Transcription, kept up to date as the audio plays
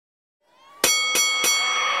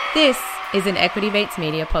This is an Equity Mates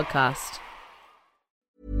Media podcast.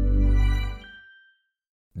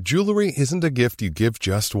 Jewelry isn't a gift you give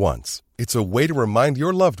just once. It's a way to remind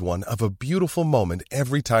your loved one of a beautiful moment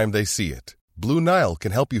every time they see it. Blue Nile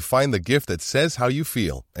can help you find the gift that says how you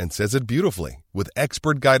feel and says it beautifully, with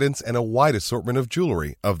expert guidance and a wide assortment of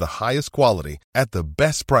jewelry of the highest quality at the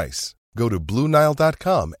best price. Go to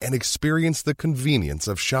BlueNile.com and experience the convenience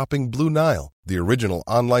of shopping Blue Nile, the original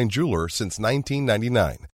online jeweler since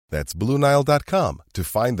 1999. That's BlueNile.com to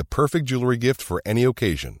find the perfect jewelry gift for any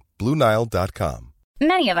occasion. BlueNile.com.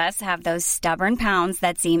 Many of us have those stubborn pounds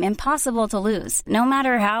that seem impossible to lose, no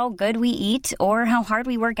matter how good we eat or how hard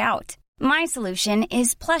we work out. My solution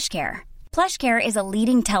is PlushCare. PlushCare is a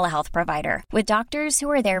leading telehealth provider with doctors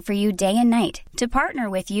who are there for you day and night to partner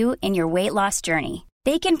with you in your weight loss journey.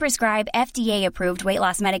 They can prescribe FDA-approved weight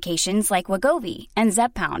loss medications like Wegovy and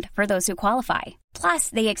Zepbound for those who qualify. Plus,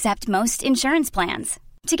 they accept most insurance plans.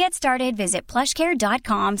 To get started, visit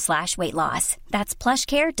plushcare.com/weightloss. That's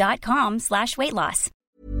plushcare.com/weightloss.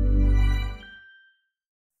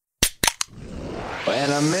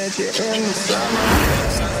 When I met you in the summer.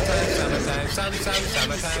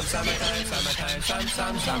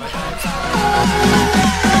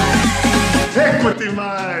 Equity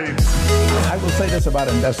Mates. I will say this about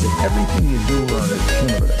investing. Everything you do learn is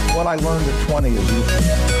cumulative. What I learned at 20 is useful.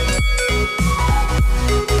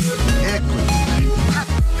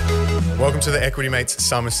 Welcome to the Equity Mates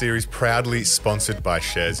Summer Series, proudly sponsored by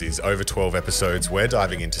Sharesies. Over 12 episodes, we're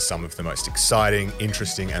diving into some of the most exciting,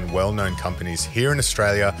 interesting, and well-known companies here in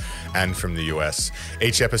Australia and from the US.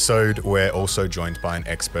 Each episode, we're also joined by an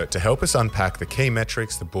expert to help us unpack the key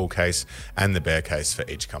metrics, the bull case, and the bear case for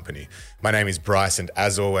each company. My name is Bryce, and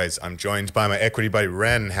as always, I'm joined by my equity buddy,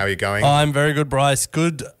 Ren. How are you going? I'm very good, Bryce.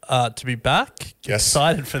 Good to be back. Yes.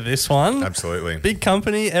 Excited for this one. Absolutely. Big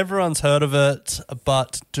company, everyone's heard of it,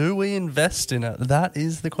 but do we invest in it? That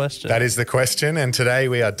is the question. That is the question, and today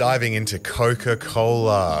we are diving into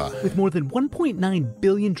Coca-Cola. With more than 1.9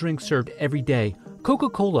 billion drinks served every day,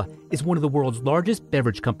 Coca-Cola is one of the world's largest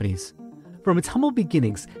beverage companies. From its humble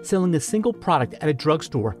beginnings, selling a single product at a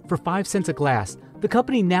drugstore for 5 cents a glass, the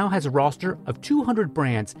company now has a roster of 200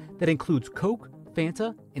 brands that includes Coke,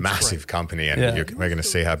 Fanta, and Massive Sprite. company, and we're going to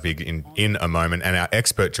see how big in a moment. And our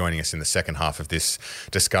expert joining us in the second half of this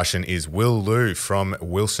discussion is Will Liu from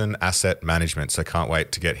Wilson Asset Management. So can't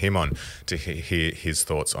wait to get him on to hear his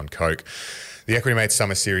thoughts on Coke. The Equity Mates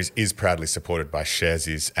Summer Series is proudly supported by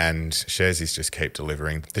Sharesies, and Sharesies just keep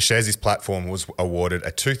delivering. The Sharesies platform was awarded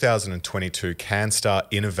a 2022 CanStar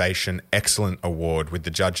Innovation Excellent Award, with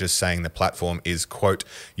the judges saying the platform is, quote,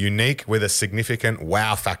 unique with a significant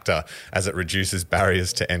wow factor as it reduces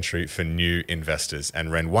barriers to entry for new investors.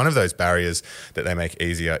 And Ren, one of those barriers that they make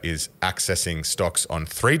easier is accessing stocks on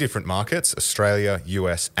 3 different markets, Australia,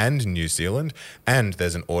 US, and New Zealand. And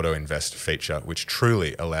there's an auto invest feature, which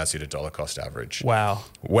truly allows you to dollar cost average. Wow.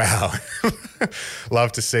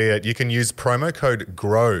 Love to see it. You can use promo code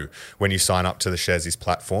GROW when you sign up to the Sharesies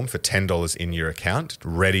platform for $10 in your account,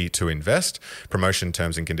 ready to invest. Promotion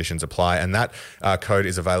terms and conditions apply, and that code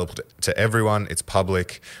is available to everyone. It's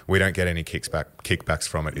public. We don't get any kickbacks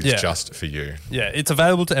from it. It's just for you. Yeah, it's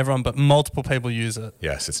available to everyone, but multiple people use it.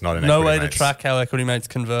 Yes, it's not an No Equity way Mates. to track how Equity Mates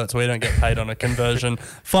converts. We don't get paid on a conversion.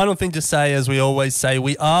 Final thing to say, as we always say,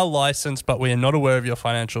 we are licensed, but we are not aware of your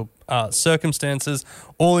financial circumstances.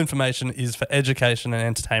 All information is for education and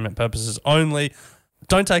entertainment purposes only.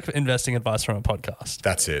 Don't take investing advice from a podcast.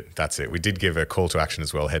 That's it. We did give a call to action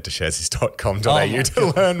as well. Head to sharesies.com.au to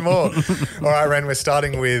learn more. All right, Ren, we're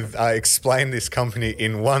starting with explain this company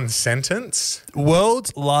in one sentence.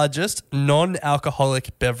 World's largest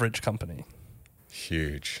non-alcoholic beverage company.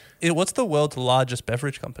 Huge. What's the world's largest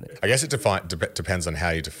beverage company? I guess it depends on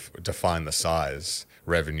how you define the size,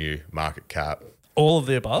 revenue, market cap. All of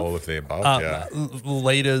the above? All of the above, yeah.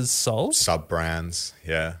 Liters sold? Sub-brands,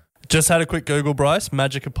 yeah. Just had a quick Google, Bryce.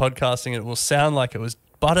 Magic of podcasting. It will sound like it was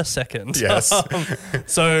but a second. Yes.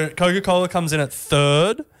 So Coca-Cola comes in at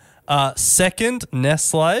third. Second,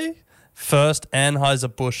 Nestle. First,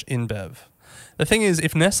 Anheuser-Busch InBev. The thing is,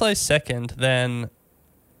 if Nestle's second, then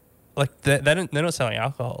like they're not selling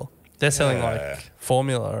alcohol. They're selling like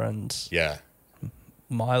formula and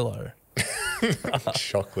Milo.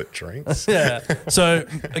 Chocolate drinks. Yeah. So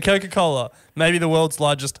Coca-Cola, maybe the world's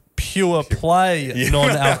largest pure play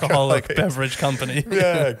non-alcoholic beverage company.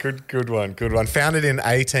 Yeah, good one. Founded in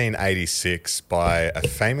 1886 by a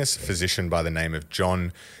famous physician by the name of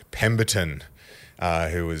John Pemberton,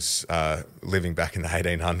 who was living back in the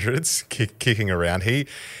 1800s, kicking around.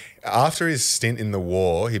 After his stint in the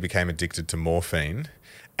war, he became addicted to morphine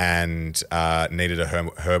and needed a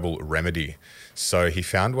herbal remedy. So he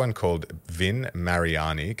found one called Vin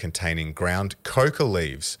Mariani containing ground coca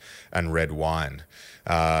leaves and red wine.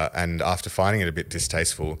 And after finding it a bit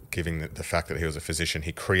distasteful, given the fact that he was a physician,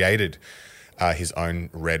 he created his own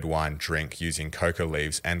red wine drink using coca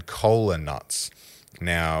leaves and cola nuts.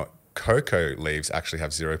 Now, cocoa leaves actually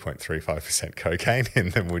have 0.35% cocaine in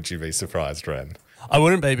them. Would you be surprised, Ren? I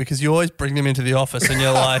wouldn't be, because you always bring them into the office and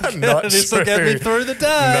you're like, this will get me through the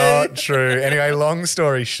day. Not true. Anyway, long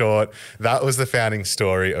story short, that was the founding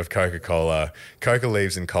story of Coca-Cola. Coca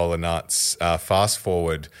leaves and cola nuts. Fast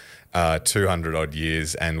forward 200 odd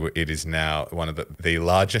years, and it is now one of the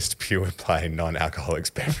largest pure play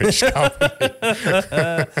non-alcoholic beverage company.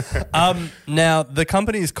 Now, the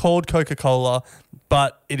company is called Coca-Cola,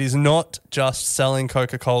 but it is not just selling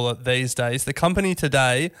Coca-Cola these days. The company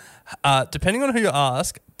today, depending on who you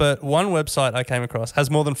ask, but one website I came across has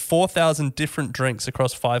more than 4,000 different drinks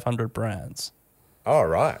across 500 brands. Oh,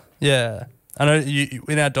 right. Yeah. I know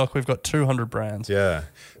in our doc we've got 200 brands. Yeah.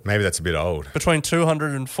 Maybe that's a bit old. Between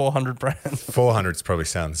 200 and 400 brands. 400 probably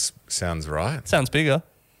sounds right. Sounds bigger.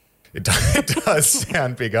 It does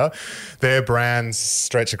sound bigger. Their brands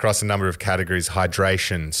stretch across a number of categories: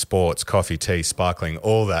 hydration, sports, coffee, tea, sparkling,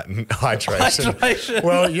 all that. Hydration.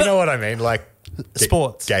 Well, you know what I mean. Like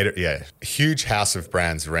sports. Gator, yeah. Huge house of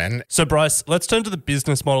brands, Ren. So, Bryce, let's turn to the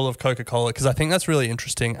business model of Coca-Cola, because I think that's really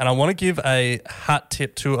interesting. And I want to give a hat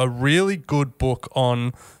tip to a really good book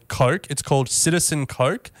on Coke. It's called Citizen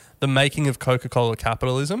Coke, The Making of Coca-Cola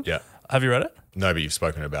Capitalism. Yeah. Have you read it? No, but you've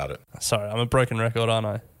spoken about it. Sorry, I'm a broken record, aren't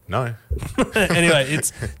I? No. Anyway,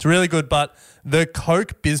 it's really good. But the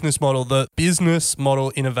Coke business model, the business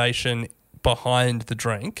model innovation behind the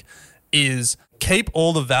drink is keep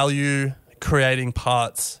all the value creating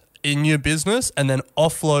parts in your business and then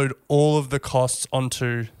offload all of the costs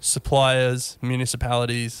onto suppliers,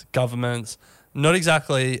 municipalities, governments. Not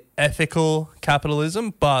exactly ethical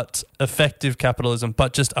capitalism, but effective capitalism,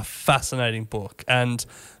 but just a fascinating book. And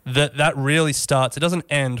that really starts, it doesn't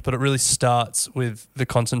end, but it really starts with the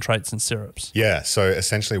concentrates and syrups. Yeah, so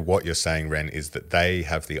essentially what you're saying, Ren, is that they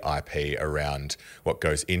have the IP around what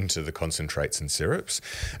goes into the concentrates and syrups,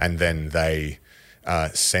 and then they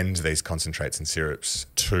send these concentrates and syrups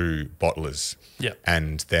to bottlers. Yeah.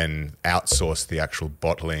 And then outsource the actual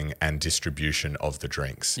bottling and distribution of the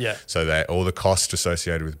drinks. Yeah. So that all the cost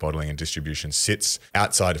associated with bottling and distribution sits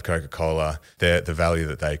outside of Coca-Cola. The value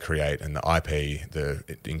that they create and the IP, the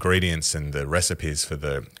ingredients and the recipes for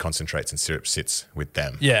the concentrates and syrups sits with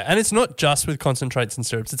them. Yeah, and it's not just with concentrates and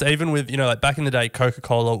syrups. It's even with, like back in the day,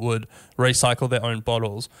 Coca-Cola would recycle their own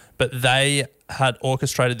bottles, but they had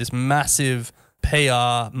orchestrated this massive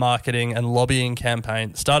PR, marketing and lobbying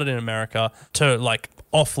campaign started in America to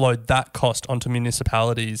offload that cost onto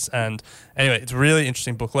municipalities. And anyway, it's a really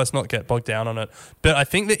interesting book. Let's not get bogged down on it. But I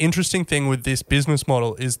think the interesting thing with this business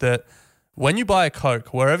model is that when you buy a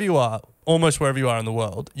Coke, wherever you are, almost wherever you are in the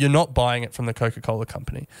world, you're not buying it from the Coca-Cola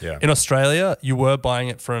company. Yeah. In Australia, you were buying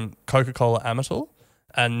it from Coca-Cola Amatil,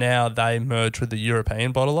 and now they merge with the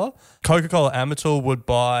European bottler. Coca-Cola Amatil would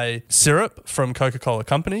buy syrup from Coca-Cola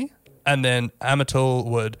company, and then Amatil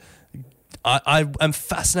would... I am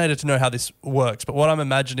fascinated to know how this works, but what I'm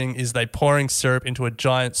imagining is they pouring syrup into a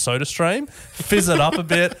giant soda stream, fizz it up a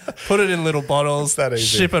bit, put it in little bottles,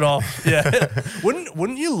 ship it off. Yeah.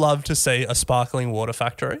 Wouldn't you love to see a sparkling water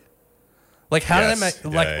factory? How do they make?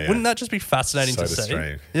 Wouldn't that just be fascinating to see?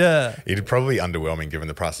 Stream. Yeah, it'd probably be underwhelming given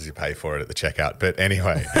the prices you pay for it at the checkout. But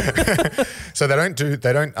anyway, so they don't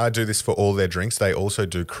do this for all their drinks. They also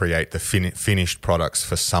do create the finished products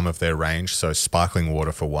for some of their range. So sparkling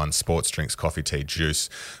water for one, sports drinks, coffee, tea, juice,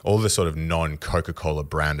 all the sort of non-Coca-Cola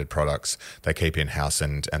branded products they keep in house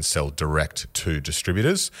and sell direct to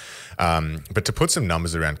distributors. But to put some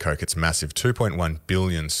numbers around Coke, it's massive: 2.1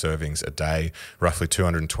 billion servings a day, roughly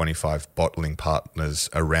 225 bottling partners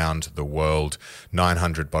around the world,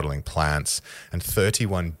 900 bottling plants, and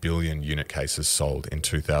 31 billion unit cases sold in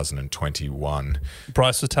 2021.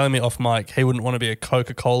 Bryce was telling me off mic he wouldn't want to be a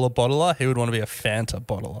Coca-Cola bottler, he would want to be a Fanta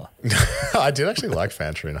bottler. I did actually like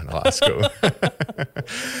Fanta in high school.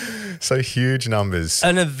 So huge numbers.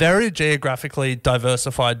 And a very geographically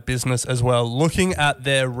diversified business as well, looking at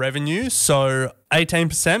their revenue. So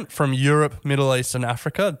 18% from Europe, Middle East and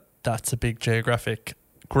Africa. That's a big geographic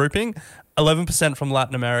grouping. 11% from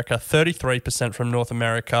Latin America, 33% from North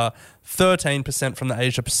America, 13% from the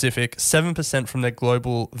Asia Pacific, 7% from their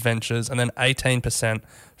global ventures, and then 18%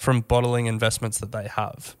 from bottling investments that they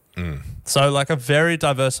have. So a very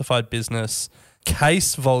diversified business.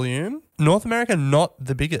 Case volume, North America, not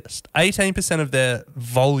the biggest. 18% of their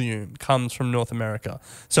volume comes from North America.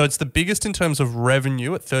 So it's the biggest in terms of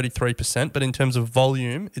revenue at 33%, but in terms of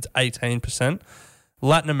volume, it's 18%.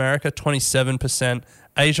 Latin America, 27%.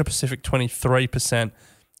 Asia Pacific, 23%.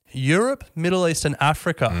 Europe, Middle East and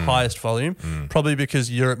Africa, highest volume, probably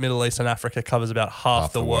because Europe, Middle East and Africa covers about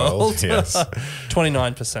half the world. Yes.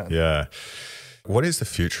 29%. Yeah. What is the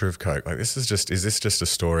future of Coke? Like, is this just a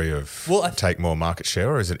story of take more market share,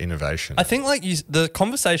 or is it innovation? I think the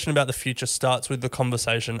conversation about the future starts with the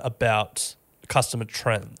conversation about customer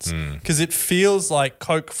trends, because it feels like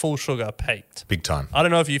Coke Full Sugar peaked. Big time. I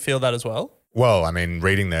don't know if you feel that as well. Well, I mean,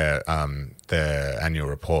 reading their annual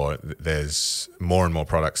report, there's more and more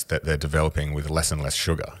products that they're developing with less and less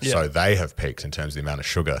sugar. Yeah. So they have peaked in terms of the amount of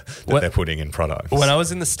sugar that they're putting in products. When I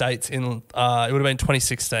was in the States it would have been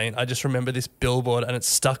 2016, I just remember this billboard and it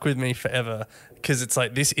stuck with me forever, because it's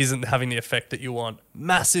like, this isn't having the effect that you want.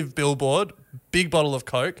 Massive billboard, big bottle of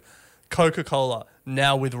Coke, Coca-Cola,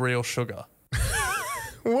 now with real sugar.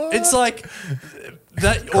 What? It's like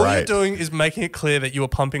that. All you're doing is making it clear that you are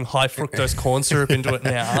pumping high fructose corn syrup into it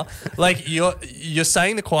now. Like, you're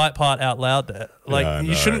saying the quiet part out loud there. Like,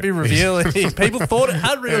 you shouldn't be revealing. People thought it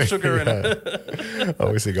had real sugar in it.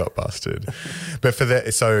 Obviously got busted. But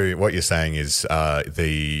so what you're saying is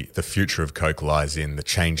the future of Coke lies in the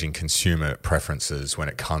changing consumer preferences when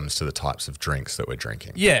it comes to the types of drinks that we're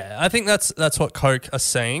drinking. Yeah, I think that's what Coke are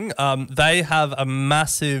seeing. They have a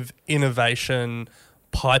massive innovation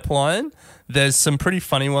pipeline. There's some pretty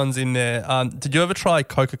funny ones in there. Did you ever try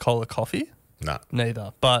Coca-Cola coffee? No.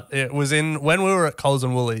 Neither. But it was when we were at Coles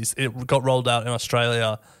and Woolies, it got rolled out in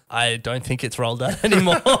Australia. I don't think it's rolled out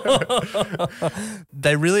anymore.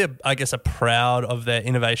 They really, I guess, are proud of their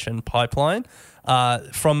innovation pipeline.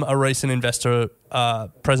 From a recent investor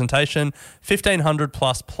presentation, 1,500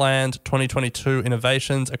 plus planned 2022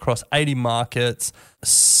 innovations across 80 markets,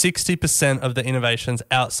 60% of the innovations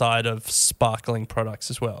outside of sparkling products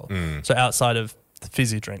as well. So outside of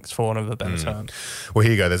fizzy drinks, for want of a better term. Well,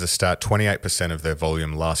 here you go. There's a stat. 28% of their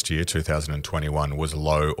volume last year, 2021, was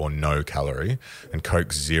low or no calorie, and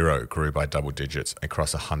Coke Zero grew by double digits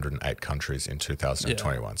across 108 countries in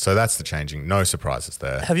 2021. Yeah. So that's the changing. No surprises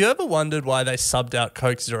there. Have you ever wondered why they subbed out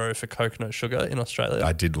Coke Zero for Coke No Sugar in Australia?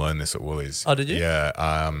 I did learn this at Woolies. Oh, did you?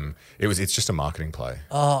 Yeah. It's just a marketing play.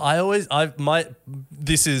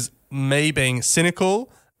 This is me being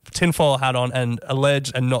cynical, tinfoil hat on, and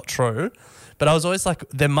alleged and not true. But I was always like,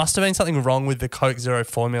 there must have been something wrong with the Coke Zero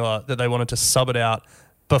formula that they wanted to sub it out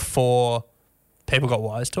before people got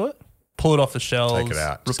wise to it. Pull it off the shelves, take it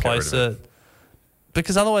out, replace it.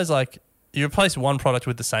 Because otherwise, like, you replace one product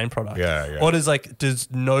with the same product. Yeah. Or does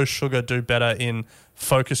no sugar do better in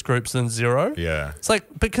focus groups than zero? Yeah. It's like,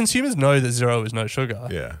 but consumers know that zero is no sugar.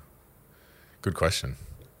 Yeah. Good question.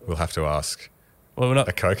 We'll have to ask we're not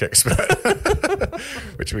a Coke expert,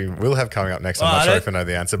 which we will have coming up next. I'm not sure if I know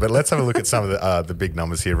the answer, but let's have a look at some of the big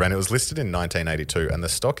numbers here. Ren, it was listed in 1982 and the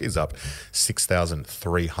stock is up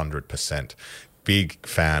 6,300%. Big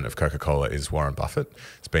fan of Coca-Cola is Warren Buffett.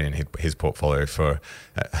 It's been in his portfolio for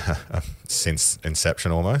since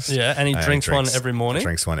inception almost. Yeah, and he drinks one every morning.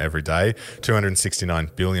 Drinks one every day.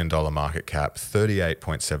 $269 billion market cap,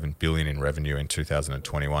 $38.7 billion in revenue in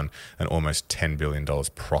 2021, and almost $10 billion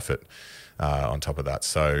profit on top of that.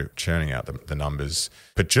 So churning out the numbers.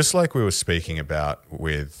 But just like we were speaking about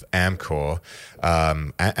with Amcor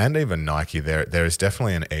and even Nike, there is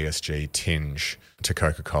definitely an ESG tinge to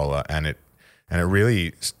Coca-Cola, and it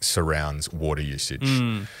really surrounds water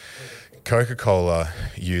usage. Coca-Cola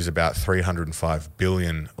use about 305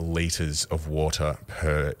 billion litres of water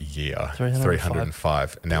per year.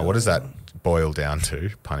 305. Now, what does that boil down to?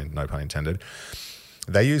 No pun intended.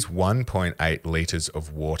 They use 1.8 litres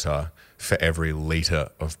of water for every litre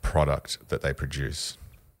of product that they produce.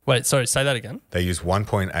 Wait, sorry, say that again. They use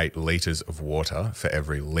 1.8 litres of water for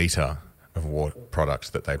every litre of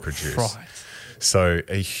product that they produce. Right. So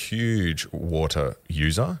a huge water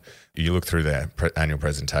user. You look through their annual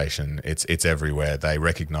presentation, it's everywhere. They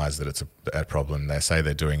recognise that it's a problem. They say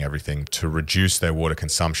they're doing everything to reduce their water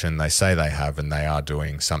consumption. They say they have, and they are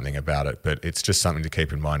doing something about it. But it's just something to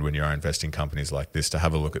keep in mind when you're investing in companies like this, to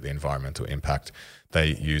have a look at the environmental impact.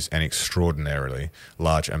 They use an extraordinarily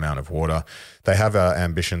large amount of water. They have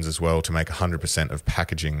ambitions as well to make 100% of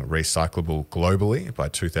packaging recyclable globally by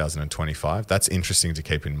 2025. That's interesting to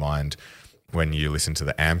keep in mind when you listen to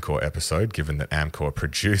the Amcor episode, given that Amcor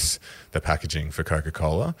produce the packaging for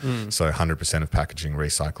Coca-Cola. So 100% of packaging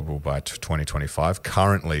recyclable by 2025.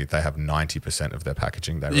 Currently, they have 90% of their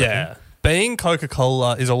packaging, they reckon. being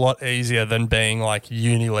Coca-Cola is a lot easier than being like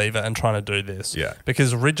Unilever and trying to do this. Yeah.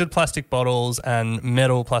 Because rigid plastic bottles and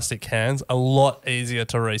metal plastic cans are a lot easier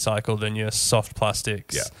to recycle than your soft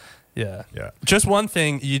plastics. Yeah. Just one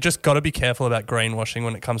thing, you just got to be careful about greenwashing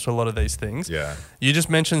when it comes to a lot of these things. Yeah. You just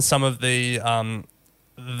mentioned some of the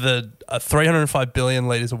 305 billion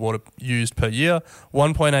litres of water used per year,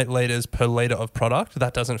 1.8 litres per litre of product.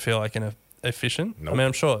 That doesn't feel like efficient. Nope. I mean,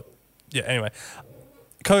 I'm sure. Yeah, anyway.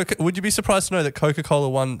 Would you be surprised to know that Coca-Cola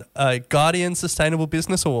won a Guardian Sustainable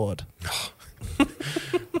Business Award?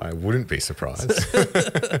 I wouldn't be surprised.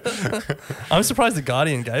 I'm surprised the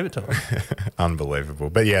Guardian gave it to them. Unbelievable.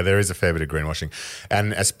 But yeah, there is a fair bit of greenwashing.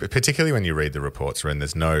 And particularly when you read the reports, Ren,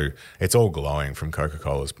 it's all glowing from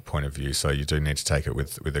Coca-Cola's point of view. So you do need to take it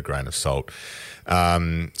with a grain of salt.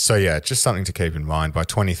 So yeah, just something to keep in mind. By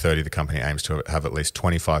 2030, the company aims to have at least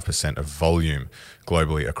 25% of volume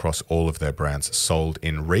globally across all of their brands sold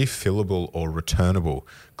in refillable or returnable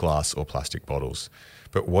glass or plastic bottles.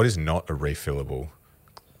 But what is not a refillable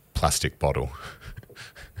plastic bottle?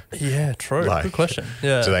 Yeah, true. Good question.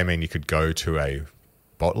 Yeah. Do they mean you could go to a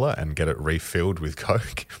bottler and get it refilled with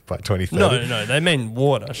Coke by 2030? No, they mean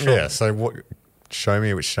water. Sure. Yeah, so what? Show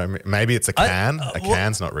me. Maybe it's a can. A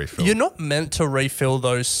can's not refilled. You're not meant to refill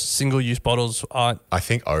those single-use bottles. I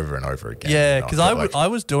think over and over again. Yeah, because I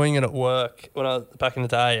was doing it at work when I was back in the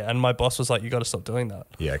day, and my boss was like, "You got to stop doing that."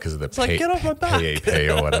 Yeah, because of the get off my back. PEP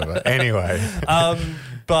or whatever. Anyway,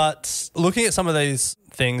 but looking at some of these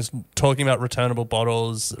things, talking about returnable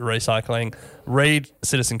bottles, recycling, read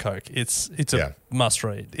Citizen Coke. It's a must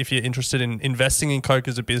read. If you're interested in investing in Coke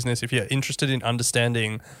as a business, if you're interested in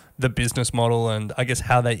understanding the business model and I guess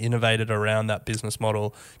how they innovated around that business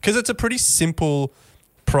model, because it's a pretty simple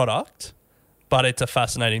product, but it's a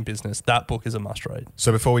fascinating business. That book is a must read.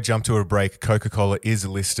 So before we jump to a break, Coca-Cola is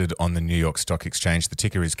listed on the New York Stock Exchange. The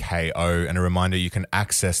ticker is KO. And a reminder, you can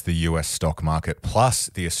access the US stock market plus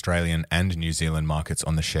the Australian and New Zealand markets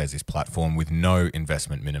on the Sharesies platform with no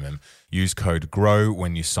investment minimum. Use code GROW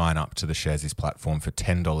when you sign up to the Sharesies platform for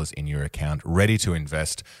 $10 in your account, ready to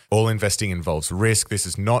invest. All investing involves risk. This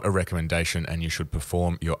is not a recommendation and you should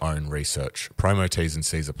perform your own research. Promo T's and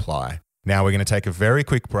C's apply. Now we're going to take a very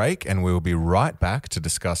quick break and we'll be right back to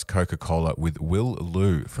discuss Coca-Cola with Will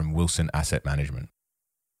Liu from Wilson Asset Management.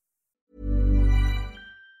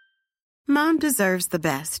 Mom deserves the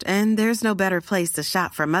best, and there's no better place to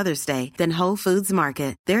shop for Mother's Day than Whole Foods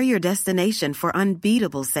Market. They're your destination for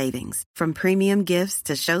unbeatable savings, from premium gifts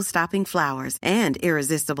to show-stopping flowers and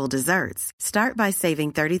irresistible desserts. Start by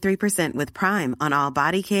saving 33% with Prime on all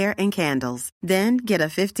body care and candles. Then get a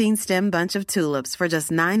 15-stem bunch of tulips for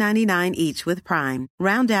just $9.99 each with Prime.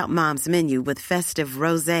 Round out Mom's menu with festive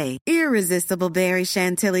rosé, irresistible berry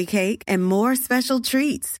chantilly cake, and more special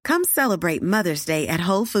treats. Come celebrate Mother's Day at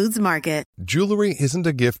Whole Foods Market. Jewelry isn't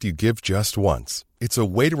a gift you give just once. It's a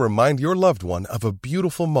way to remind your loved one of a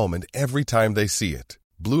beautiful moment every time they see it.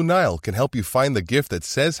 Blue Nile can help you find the gift that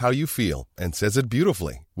says how you feel and says it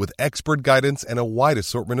beautifully, with expert guidance and a wide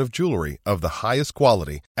assortment of jewelry of the highest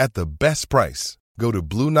quality at the best price. Go to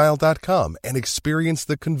BlueNile.com and experience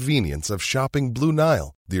the convenience of shopping Blue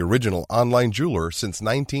Nile, the original online jeweler since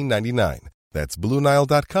 1999. That's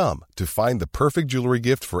BlueNile.com to find the perfect jewelry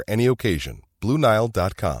gift for any occasion.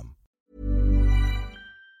 BlueNile.com.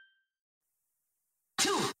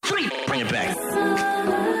 2, 3, bring it back.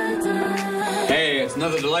 Hey, it's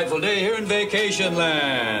another delightful day here in Vacation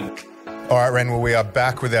Land. All right, Ren, well, we are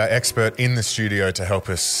back with our expert in the studio to help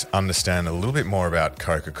us understand a little bit more about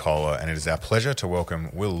Coca-Cola, and it is our pleasure to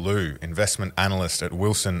welcome Will Liu, investment analyst at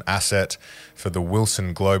Wilson Asset for the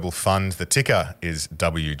Wilson Global Fund. The ticker is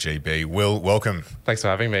WGB. Will, welcome. Thanks for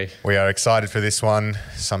having me. We are excited for this one.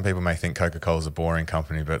 Some people may think Coca-Cola is a boring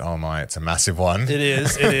company, but oh my, it's a massive one. It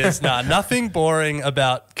is. Nah, nothing boring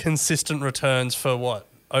about consistent returns for what?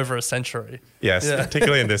 Over a century. Yes,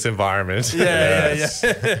 particularly in this environment.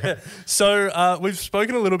 Yeah. So we've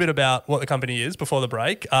spoken a little bit about what the company is before the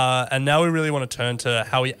break, and now we really want to turn to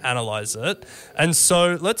how we analyze it. And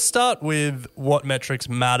so let's start with what metrics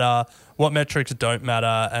matter, what metrics don't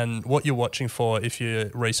matter, and what you're watching for if you're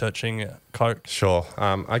researching Coke. Sure.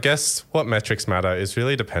 I guess what metrics matter is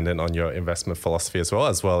really dependent on your investment philosophy as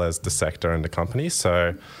well as the sector and the company.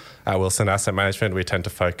 So at Wilson Asset Management, we tend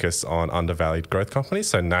to focus on undervalued growth companies.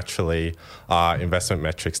 So naturally, our investment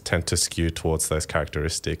metrics tend to skew towards those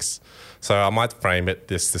characteristics. So I might frame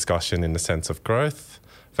this discussion in the sense of growth,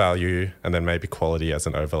 value, and then maybe quality as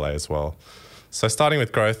an overlay as well. So starting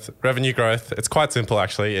with growth, revenue growth, it's quite simple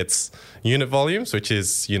actually. It's unit volumes, which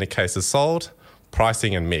is unit cases sold,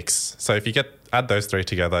 pricing and mix. So if you get add those three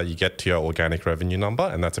together, you get to your organic revenue number,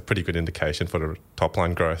 and that's a pretty good indication for the top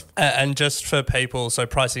line growth. And just for people, so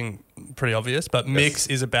pricing, pretty obvious, but mix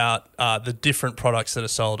is about the different products that are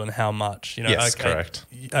sold and how much. You know, yes, correct.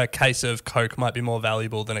 A case of Coke might be more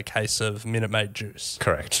valuable than a case of Minute Maid juice.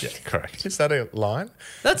 Correct. Yeah. Correct. Is that a line?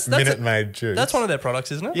 That's Minute Maid juice. That's one of their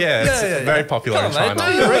products, isn't it? Yeah, it's very popular in China.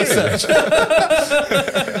 Mate, do your research.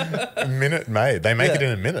 Minute Maid. They make it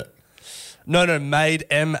in a minute. No, Maid,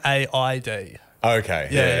 MAID. Okay.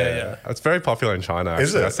 Yeah. It's very popular in China. Actually.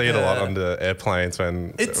 Is it? I see it a lot on the airplanes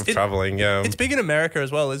when traveling. Yeah, it's big in America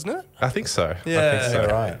as well, isn't it? I think so. Yeah. I think so.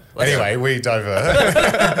 Right. Anyway, we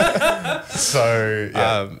divert. So,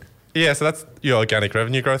 so that's your organic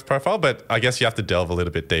revenue growth profile, but I guess you have to delve a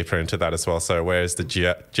little bit deeper into that as well. So where is the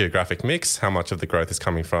geographic mix? How much of the growth is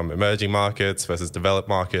coming from emerging markets versus developed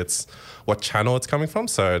markets? What channel it's coming from?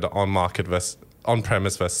 So the on-market versus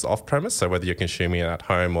on-premise versus off-premise, so whether you're consuming it at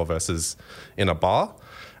home or versus in a bar.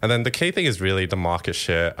 And then the key thing is really the market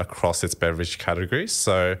share across its beverage categories.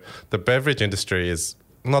 So the beverage industry is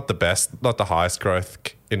not the best, not the highest growth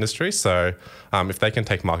industry. So if they can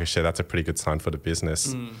take market share, that's a pretty good sign for the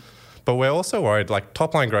business. But we're also worried, like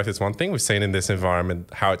top line growth is one thing. We've seen in this environment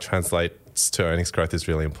how it translates to earnings growth is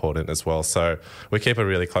really important as well. So we keep a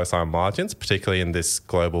really close eye on margins, particularly in this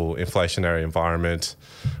global inflationary environment.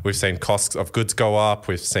 We've seen costs of goods go up.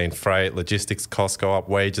 We've seen freight, logistics costs go up.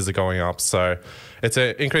 Wages are going up. So it's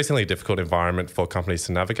an increasingly difficult environment for companies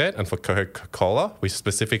to navigate. And for Coca-Cola, we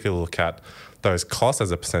specifically look at those costs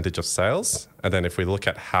as a percentage of sales. And then if we look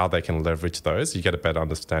at how they can leverage those, you get a better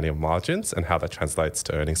understanding of margins and how that translates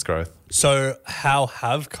to earnings growth. So how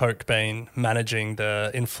have Coke been managing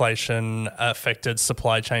the inflation-affected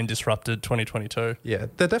supply chain disrupted 2022? Yeah,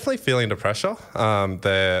 they're definitely feeling the pressure.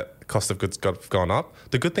 Their cost of goods gone up.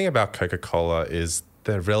 The good thing about Coca-Cola is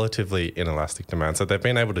they're relatively inelastic demand. So they've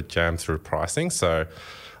been able to jam through pricing. So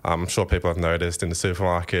I'm sure people have noticed in the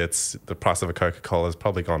supermarkets, the price of a Coca-Cola has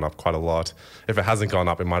probably gone up quite a lot. If it hasn't gone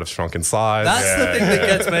up, it might have shrunk in size. That's the thing that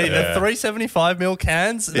gets me. The 375ml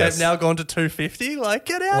cans have now gone to 250. Like,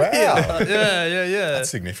 get out here. Yeah. That's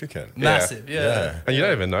significant. Massive, yeah. And you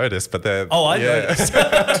don't even notice, but they're... Oh, I noticed.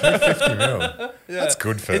 250 mil. That's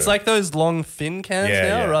good for... It's like those long, thin cans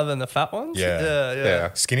rather than the fat ones.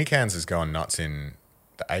 Yeah. Skinny cans has gone nuts in...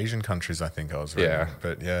 the Asian countries, I think I was reading. Yeah.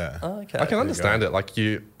 But okay. I can understand it. Like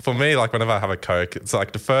for me, like whenever I have a Coke, it's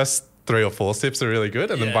like the first 3 or 4 sips are really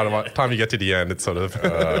good. And then by the time you get to the end, it's sort of...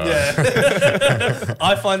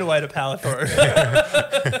 I find a way to power through.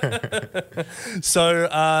 So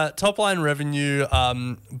top line revenue,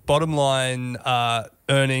 bottom line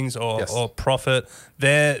earnings or profit,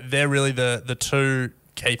 they're really the two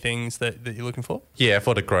key things that you're looking for? Yeah,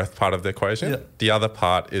 for the growth part of the equation. Yeah. The other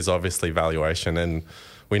part is obviously valuation, and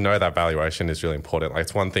we know that valuation is really important. Like,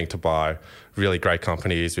 it's one thing to buy really great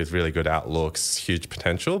companies with really good outlooks, huge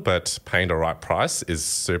potential, but paying the right price is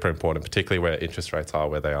super important, particularly where interest rates are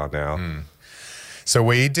where they are now. So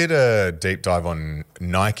we did a deep dive on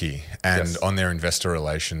Nike, and on their investor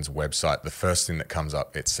relations website, the first thing that comes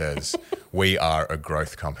up, it says, we are a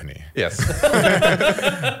growth company. Yes.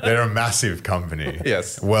 They're a massive company.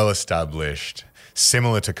 Yes. Well-established,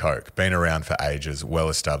 similar to Coke, been around for ages,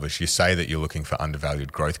 well-established. You say that you're looking for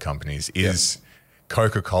undervalued growth companies. Is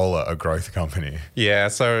Coca-Cola a growth company? Yeah,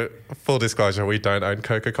 so full disclosure, we don't own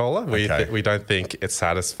Coca-Cola. We don't think it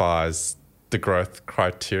satisfies the growth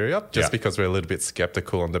criteria just because we're a little bit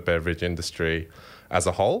skeptical on the beverage industry as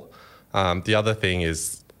a whole. The other thing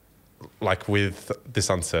is, like, with this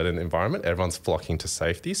uncertain environment, everyone's flocking to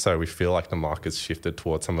safety. So we feel like the market's shifted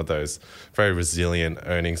towards some of those very resilient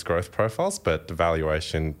earnings growth profiles, but the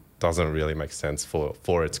valuation doesn't really make sense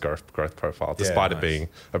for its growth profile, despite it being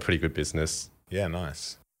a pretty good business. Yeah,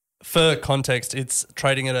 nice. For context, it's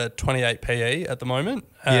trading at a 28 PE at the moment.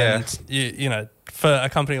 And you know, for a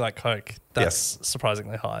company like Coke, that's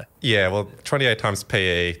surprisingly high. Yeah, well, 28 times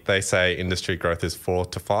PE, they say industry growth is 4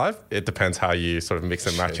 to 5. It depends how you sort of mix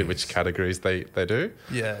and match it, which categories they do.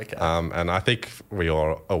 Yeah, okay. And I think we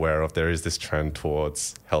are aware of there is this trend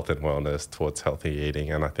towards health and wellness, towards healthy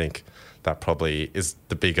eating. And I think that probably is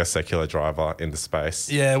the biggest secular driver in the space.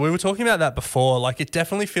 Yeah, we were talking about that before. Like, it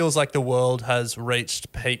definitely feels like the world has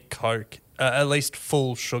reached peak Coke, at least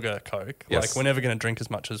full sugar Coke. Yes. Like, we're never going to drink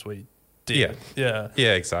as much as we did. Yeah,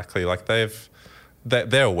 exactly. Like,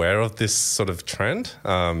 they're aware of this sort of trend.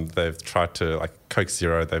 They've tried to, like Coke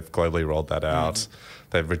Zero, they've globally rolled that out.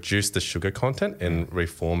 They've reduced the sugar content in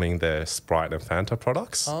reforming their Sprite and Fanta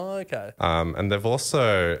products. Oh, okay. And they've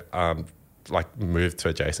also like moved to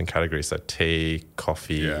adjacent categories, so tea,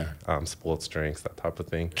 coffee, sports drinks, that type of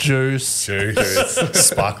thing. Juice.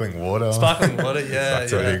 Sparkling water. Yeah.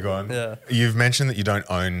 That's a big one. Yeah. You've mentioned that you don't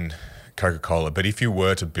own Coca-Cola, but if you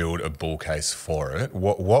were to build a bull case for it,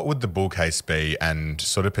 what would the bull case be? And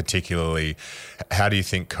sort of particularly, how do you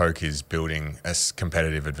think Coke is building a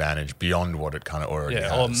competitive advantage beyond what it kind of already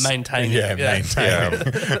has? Or maintaining. Maintaining.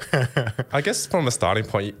 I guess from a starting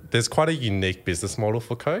point, there's quite a unique business model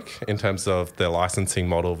for Coke in terms of the licensing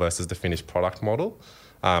model versus the finished product model.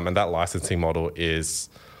 And that licensing model is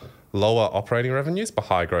lower operating revenues but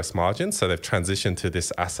high gross margins. So they've transitioned to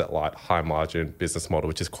this asset-light, high-margin business model,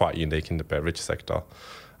 which is quite unique in the beverage sector.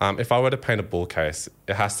 If I were to paint a bull case,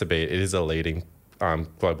 it is a leading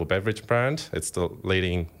global beverage brand. It's the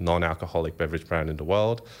leading non-alcoholic beverage brand in the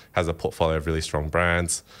world, has a portfolio of really strong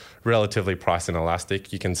brands, relatively price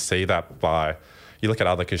inelastic. You can see that by... You look at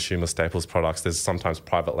other consumer staples products, there's sometimes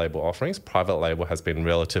private label offerings. Private label has been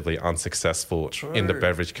relatively unsuccessful in the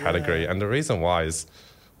beverage category. And the reason why is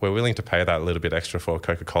we're willing to pay that little bit extra for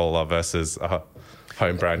Coca-Cola versus a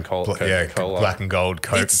home brand Coca-Cola. Black and gold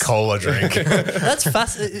Coca-Cola drink. That's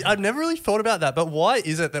fascinating. I've never really thought about that. But why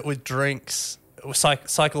is it that with drinks,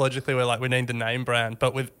 psychologically, we're like, we need the name brand,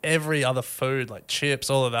 but with every other food, like chips,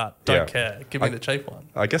 all of that, don't care. Give me the cheap one.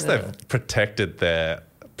 I guess they've protected their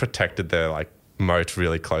like moat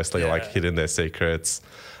really closely, like hidden their secrets.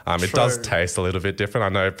 It does taste a little bit different. I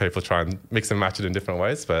know people try and mix and match it in different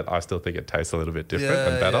ways, but I still think it tastes a little bit different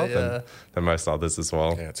and better than most others as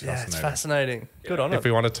well. Yeah, it's fascinating. Good on it. If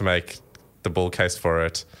we wanted to make the bull case for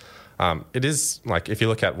it, it is like, if you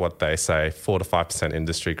look at what they say, 4 to 5%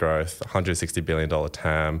 industry growth, $160 billion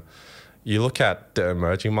TAM. You look at the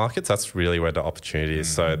emerging markets, that's really where the opportunity is.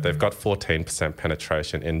 So they've got 14%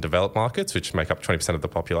 penetration in developed markets, which make up 20% of the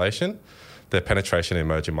population. Their penetration in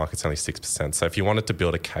emerging markets is only 6%. So if you wanted to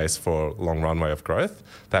build a case for a long runway of growth,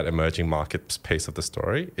 that emerging markets piece of the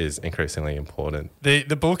story is increasingly important. The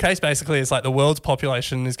bull case basically is like the world's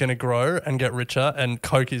population is going to grow and get richer, and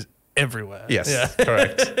Coke is everywhere. Yes,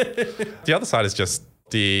 correct. The other side is just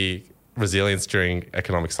the resilience during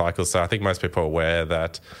economic cycles. So I think most people are aware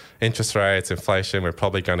that interest rates, inflation, we're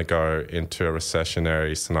probably going to go into a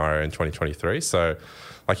recessionary scenario in 2023. So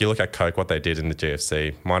like you look at Coke, what they did in the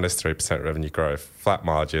GFC, minus 3% revenue growth, flat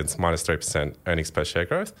margins, minus 3% earnings per share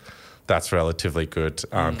growth. That's relatively good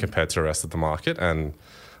compared to the rest of the market. And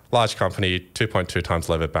large company, 2.2 times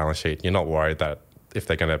levered balance sheet, you're not worried that if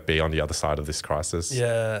they're going to be on the other side of this crisis.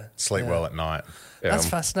 Yeah. Sleep well at night. That's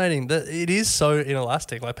fascinating. It is so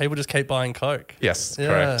inelastic. Like people just keep buying Coke. Yes,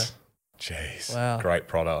 correct. Jeez. Wow. Great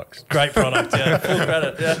product. Great product, yeah. Full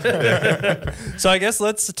credit, yeah. So I guess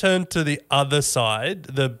let's turn to the other side,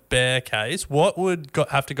 the bear case. What would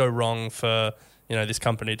have to go wrong for, this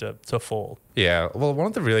company to fall? Yeah, well, one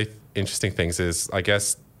of the really interesting things is, I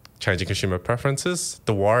guess, changing consumer preferences.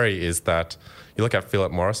 The worry is that you look at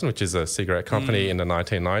Philip Morrison, which is a cigarette company in the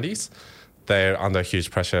 1990s. They're under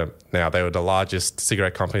huge pressure now. They were the largest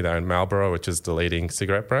cigarette company. They own Marlboro, which is the leading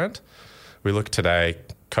cigarette brand. We look today,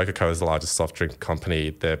 Coca-Cola is the largest soft drink company.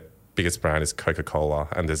 Their biggest brand is Coca-Cola.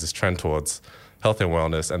 And there's this trend towards health and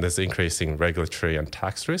wellness, and there's increasing regulatory and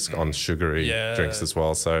tax risk on sugary drinks as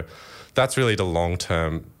well. So that's really the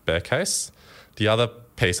long-term bear case. The other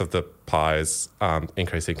piece of the pie is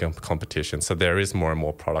increasing competition. So there is more and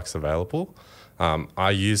more products available. I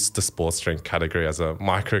use the sports drink category as a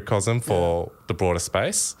microcosm for the broader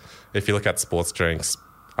space. If you look at sports drinks,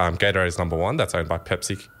 Gatorade is number one. That's owned by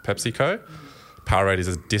PepsiCo. Powerade is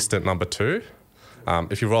a distant number two.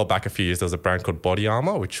 If you roll back a few years, there was a brand called Body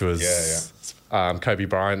Armor, which was Kobe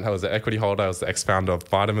Bryant. That was the equity holder. That was the ex-founder of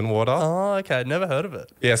Vitamin Water. Oh, okay. Never heard of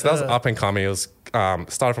it. Yeah, so that was up and coming. It was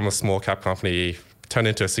started from a small cap company, turned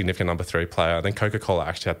into a significant number three player. Then Coca-Cola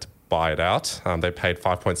actually had to buy it out. They paid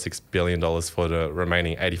 $5.6 billion for the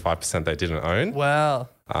remaining 85% they didn't own. Wow.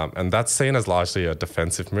 And that's seen as largely a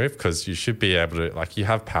defensive move because you should be able to, you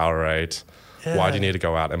have Powerade. Yeah. Why do you need to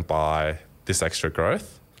go out and buy this extra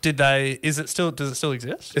growth? Does it still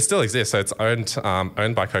exist? It still exists. So it's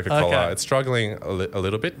owned by Coca-Cola. Okay. It's struggling a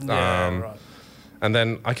little bit. Right. And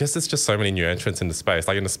then I guess there's just so many new entrants in the space.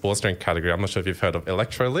 Like in the sports drink category, I'm not sure if you've heard of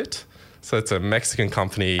Electrolit. So it's a Mexican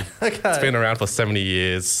company. Okay. It's been around for 70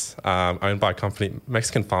 years, owned by a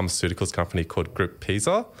Mexican pharmaceuticals company called Grupo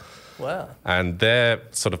PiSA. Wow. And their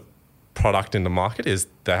sort of product in the market is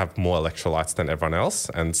they have more electrolytes than everyone else,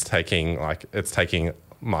 and it's taking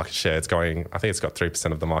market share. I think it's got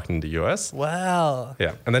 3% of the market in the US. Wow.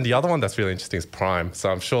 Yeah. And then the other one that's really interesting is Prime.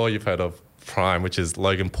 So I'm sure you've heard of Prime, which is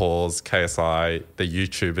Logan Paul's, KSI, the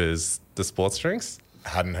YouTubers, the sports drinks.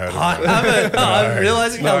 Hadn't heard of I it. haven't. I'm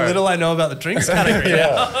realizing how little I know about the drinks category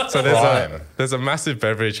now. So Prime. there's a massive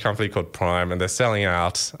beverage company called Prime, and they're selling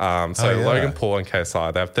out. Logan Paul and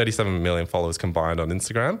KSI, they have 37 million followers combined on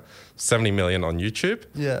Instagram, 70 million on YouTube.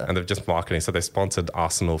 Yeah. And they're just marketing. So they sponsored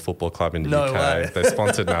Arsenal Football Club in the No UK. way. They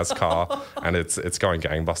sponsored NASCAR, and it's going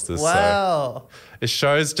gangbusters. Wow. So it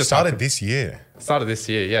shows just Started this year. Started this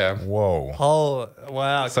year, yeah. Whoa. Oh,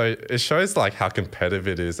 wow. So it shows like how competitive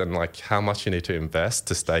it is and like how much you need to invest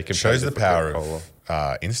to stay competitive. Shows the with power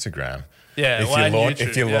Coca-Cola. of Instagram. Yeah, If well, and you're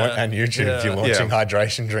YouTube, and YouTube, if you're launching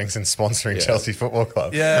hydration drinks and sponsoring Chelsea Football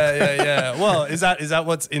Club. Yeah. Well, is that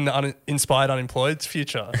what's in the Inspired Unemployed's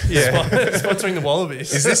future? Yeah. Sponsoring the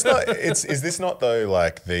Wallabies. Is this not though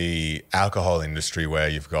like the alcohol industry where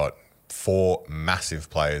you've got 4 massive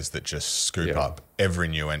players that just scoop up every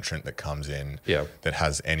new entrant that comes in that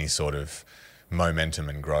has any sort of momentum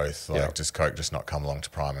and growth? Like just Coke just not come along to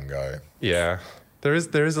Prime and go. Yeah. There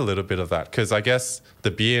is a little bit of that because I guess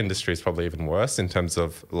the beer industry is probably even worse in terms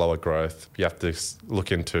of lower growth. You have to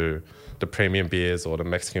look into the premium beers or the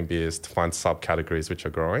Mexican beers to find subcategories which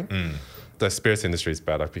are growing. The spirits industry is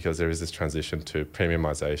better because there is this transition to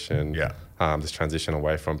premiumization, this transition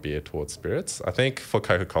away from beer towards spirits. I think for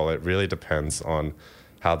Coca-Cola, it really depends on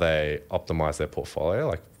how they optimize their portfolio.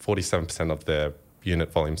 Like 47% of their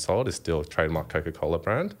unit volume sold is still trademark Coca-Cola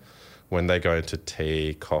brand. When they go into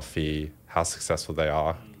tea, coffee, how successful they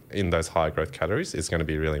are in those high growth categories is going to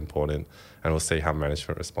be really important. And we'll see how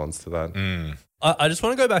management responds to that. I just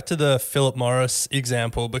want to go back to the Philip Morris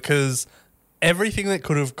example because everything that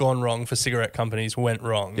could have gone wrong for cigarette companies went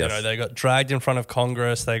wrong. Yes. You know, they got dragged in front of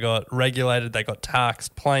Congress, they got regulated, they got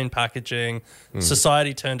taxed, plain packaging,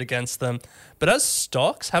 society turned against them. But as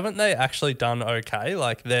stocks, haven't they actually done okay?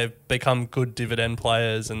 Like they've become good dividend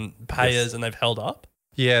players and payers and they've held up?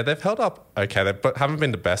 Yeah, they've held up okay, but haven't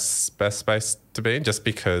been the best space to be in just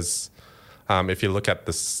because if you look at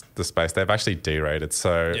the space, they've actually derated.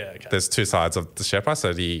 So there's two sides of the share price.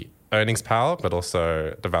 So the earnings power, but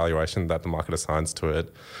also the valuation that the market assigns to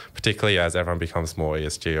it, particularly as everyone becomes more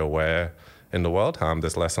ESG aware in the world.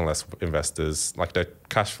 There's less and less investors. Like their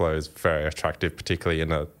cash flow is very attractive, particularly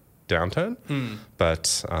in a downturn.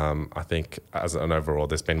 But I think as an overall,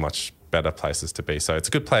 there's been much better places to be. So it's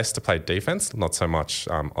a good place to play defense, not so much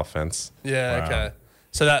offense. Yeah, okay.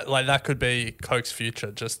 So that could be Coke's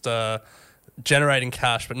future, just generating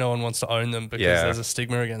cash, but no one wants to own them because there's a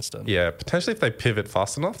stigma against them. Yeah, potentially if they pivot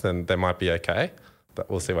fast enough, then they might be okay. But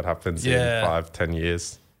we'll see what happens in 5-10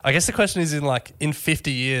 years. I guess the question is in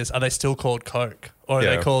 50 years, are they still called Coke? Or are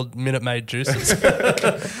they called Minute Maid juices?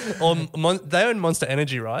 Or they own Monster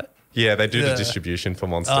Energy, right? Yeah, they do the distribution for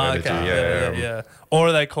Monster Energy. Okay. Yeah. Or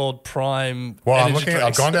are they called Prime? Well,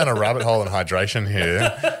 I've gone down a rabbit hole in hydration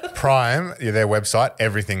here. Prime, their website,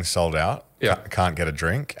 everything's sold out. Yeah. Can't get a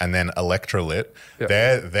drink. And then Electrolyte,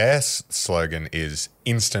 their slogan is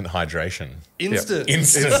instant hydration. Instant.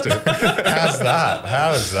 How's that?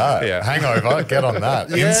 How is that? Yeah. Hangover, get on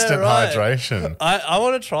that. Instant hydration. I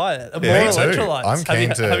want to try it. More Me too. electrolytes. I'm keen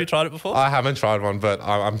to. Have you tried it before? I haven't tried one, but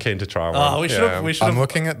I'm keen to try one. We should. I'm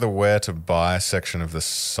looking at the where to buy section of the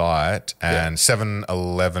site, and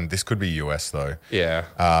 7-Eleven. This could be US though. Yeah,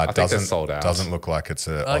 I think they're sold out. Doesn't look like it's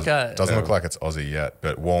look like it's Aussie yet.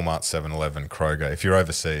 But Walmart, 7-Eleven, Kroger. If you're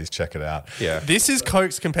overseas, check it out. Yeah, this is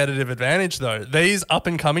Coke's competitive advantage though. These up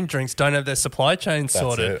and coming drinks don't have their supply chain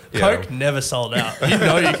sorted. it. Coke never sold out. You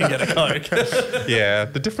know you can get a Coke. Yeah,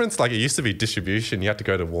 the difference, like it used to be distribution. You had to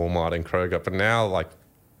go to Walmart and Kroger, but now like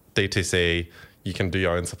DTC, you can do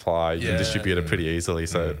your own supply. You can distribute it pretty easily.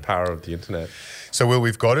 So power of the internet. So, Will,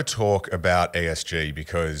 we've got to talk about ESG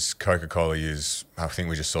because Coca-Cola uses, I think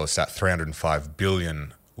we just saw a stat, 305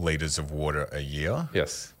 billion litres of water a year.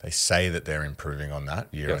 Yes. They say that they're improving on that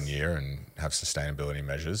year on year and have sustainability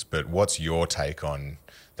measures. But what's your take on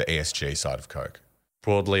the ESG side of Coke?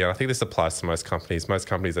 Broadly, and I think this applies to most companies. Most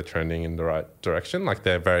companies are trending in the right direction. Like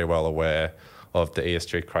they're very well aware of the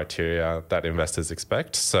ESG criteria that investors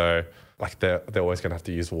expect. So like they're always going to have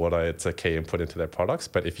to use water. It's a key input into their products.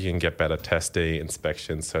 But if you can get better testing,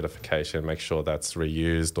 inspection, certification, make sure that's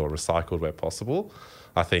reused or recycled where possible,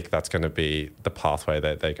 I think that's going to be the pathway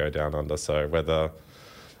that they go down under. So whether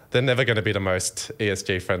they're never going to be the most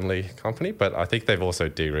ESG friendly company, but I think they've also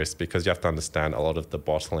de-risked because you have to understand a lot of the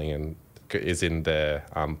bottling is in their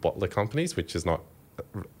bottler companies, which is not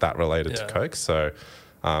that related to Coke. So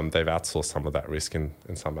they've outsourced some of that risk in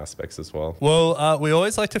some aspects as well. Well, we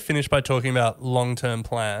always like to finish by talking about long-term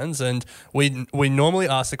plans, and we normally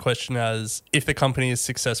ask the question as, if the company is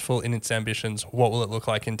successful in its ambitions, what will it look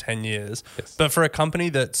like in 10 years? Yes. But for a company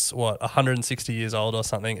that's, 160 years old or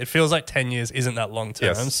something, it feels like 10 years isn't that long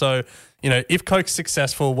term. Yes. So, if Coke's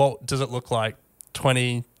successful, what does it look like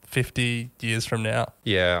 20, 50 years from now?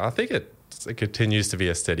 Yeah, I think it continues to be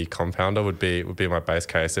a steady compounder would be my base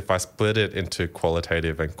case. If I split it into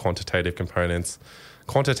qualitative and quantitative components,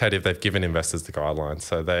 quantitative, they've given investors the guidelines.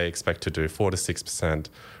 So they expect to do 4 to 6%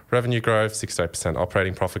 revenue growth, 6 to 8%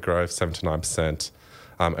 operating profit growth, 7 to 9%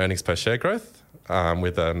 earnings per share growth,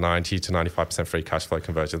 with a 90 to 95% free cash flow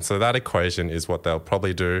conversion. So that equation is what they'll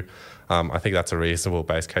probably do. I think that's a reasonable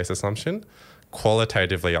base case assumption.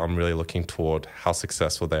 Qualitatively, I'm really looking toward how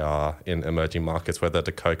successful they are in emerging markets, whether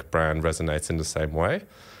the Coke brand resonates in the same way,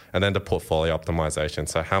 and then the portfolio optimization.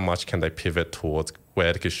 So how much can they pivot towards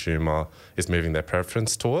where the consumer is moving their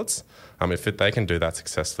preference towards? If they can do that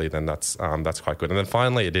successfully, then that's quite good. And then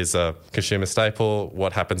finally, it is a consumer staple.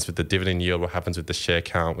 What happens with the dividend yield? What happens with the share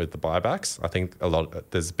count, with the buybacks? I think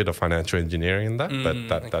there's a bit of financial engineering in that,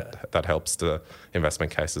 but that helps the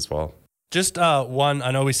investment case as well. Just one,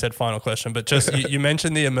 I know we said final question, but just you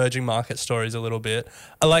mentioned the emerging market stories a little bit.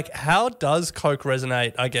 How does Coke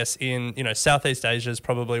resonate, I guess, in, Southeast Asia is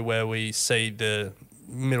probably where we see the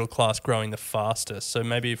middle class growing the fastest. So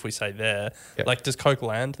maybe if we say there, does Coke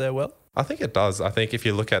land there well? I think it does. I think if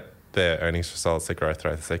you look at their earnings results, their growth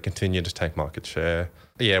rates, they continue to take market share.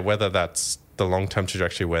 Yeah, whether that's the long-term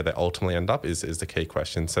trajectory where they ultimately end up is the key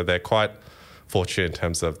question. So they're quite fortunate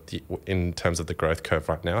in terms of the growth curve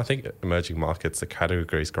right now. I think emerging markets, the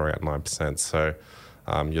category is growing at 9%. So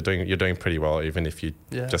you're doing pretty well, even if you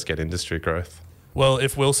just get industry growth. Well,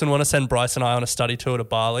 if Wilson want to send Bryce and I on a study tour to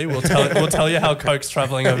Bali, we'll tell you how Coke's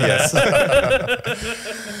travelling over there.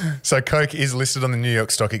 So Coke is listed on the New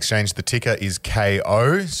York Stock Exchange. The ticker is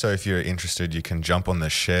KO. So if you're interested, you can jump on the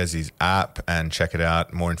Sharesies app and check it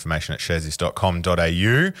out. More information at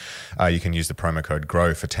sharesies.com.au. You can use the promo code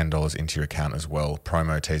GROW for $10 into your account as well.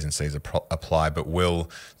 Promo T's and C's apply. But Will,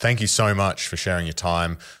 thank you so much for sharing your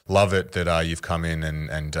time. Love it that you've come in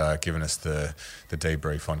and given us the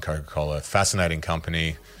debrief on Coca-Cola. Fascinating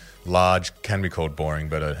company, large, can be called boring,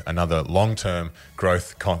 but another long-term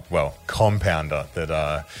growth compounder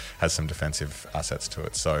that has some defensive assets to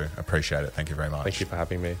it. So appreciate it. Thank you very much. Thank you for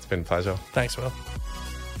having me. It's been a pleasure. Thanks, Will.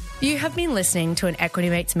 You have been listening to an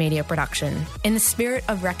Equity Mates Media production. In the spirit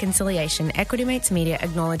of reconciliation, Equity Mates Media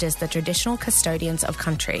acknowledges the traditional custodians of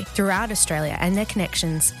country throughout Australia and their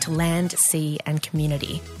connections to land, sea and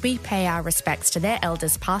community. We pay our respects to their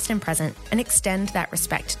elders past and present and extend that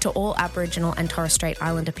respect to all Aboriginal and Torres Strait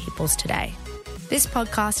Islander peoples today. This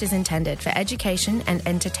podcast is intended for education and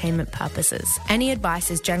entertainment purposes. Any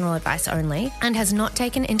advice is general advice only and has not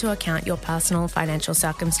taken into account your personal financial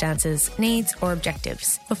circumstances, needs, or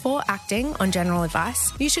objectives. Before acting on general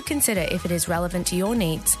advice, you should consider if it is relevant to your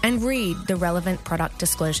needs and read the relevant product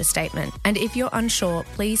disclosure statement. And if you're unsure,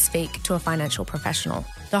 please speak to a financial professional.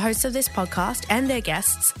 The hosts of this podcast and their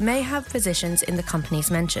guests may have positions in the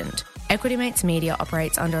companies mentioned. Equity Mates Media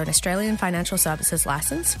operates under an Australian Financial Services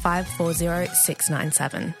Licence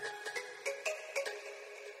 540697.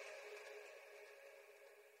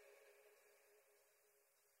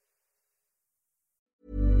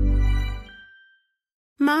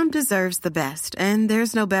 Mom deserves the best, and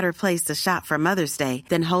there's no better place to shop for Mother's Day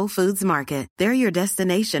than Whole Foods Market. They're your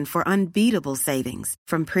destination for unbeatable savings,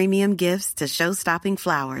 from premium gifts to show-stopping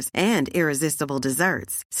flowers and irresistible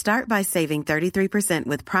desserts. Start by saving 33%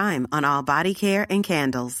 with Prime on all body care and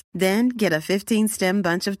candles. Then get a 15-stem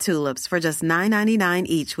bunch of tulips for just $9.99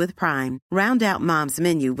 each with Prime. Round out Mom's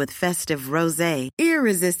menu with festive rosé,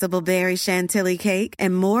 irresistible berry chantilly cake,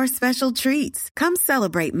 and more special treats. Come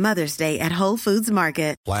celebrate Mother's Day at Whole Foods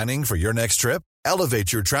Market. Planning for your next trip?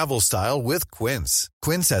 Elevate your travel style with Quince.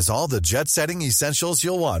 Quince has all the jet-setting essentials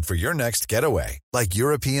you'll want for your next getaway, like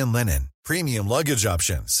European linen, premium luggage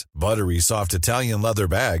options, buttery soft Italian leather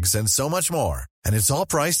bags, and so much more. And it's all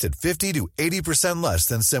priced at 50 to 80% less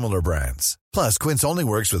than similar brands. Plus, Quince only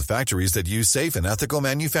works with factories that use safe and ethical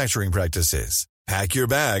manufacturing practices. Pack your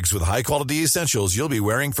bags with high-quality essentials you'll be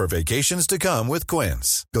wearing for vacations to come with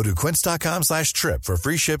Quince. Go to quince.com/trip for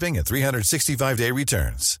free shipping and 365-day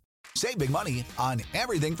returns. Save big money on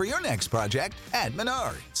everything for your next project at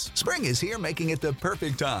Menards. Spring is here, making it the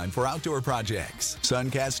perfect time for outdoor projects.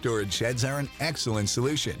 Suncast storage sheds are an excellent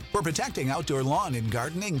solution for protecting outdoor lawn and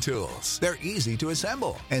gardening tools. They're easy to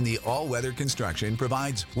assemble, and the all-weather construction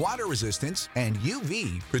provides water resistance and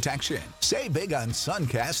UV protection. Save big on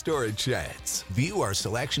Suncast storage sheds. View our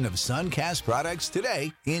selection of Suncast products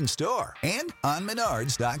today in store and on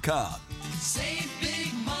Menards.com. Save big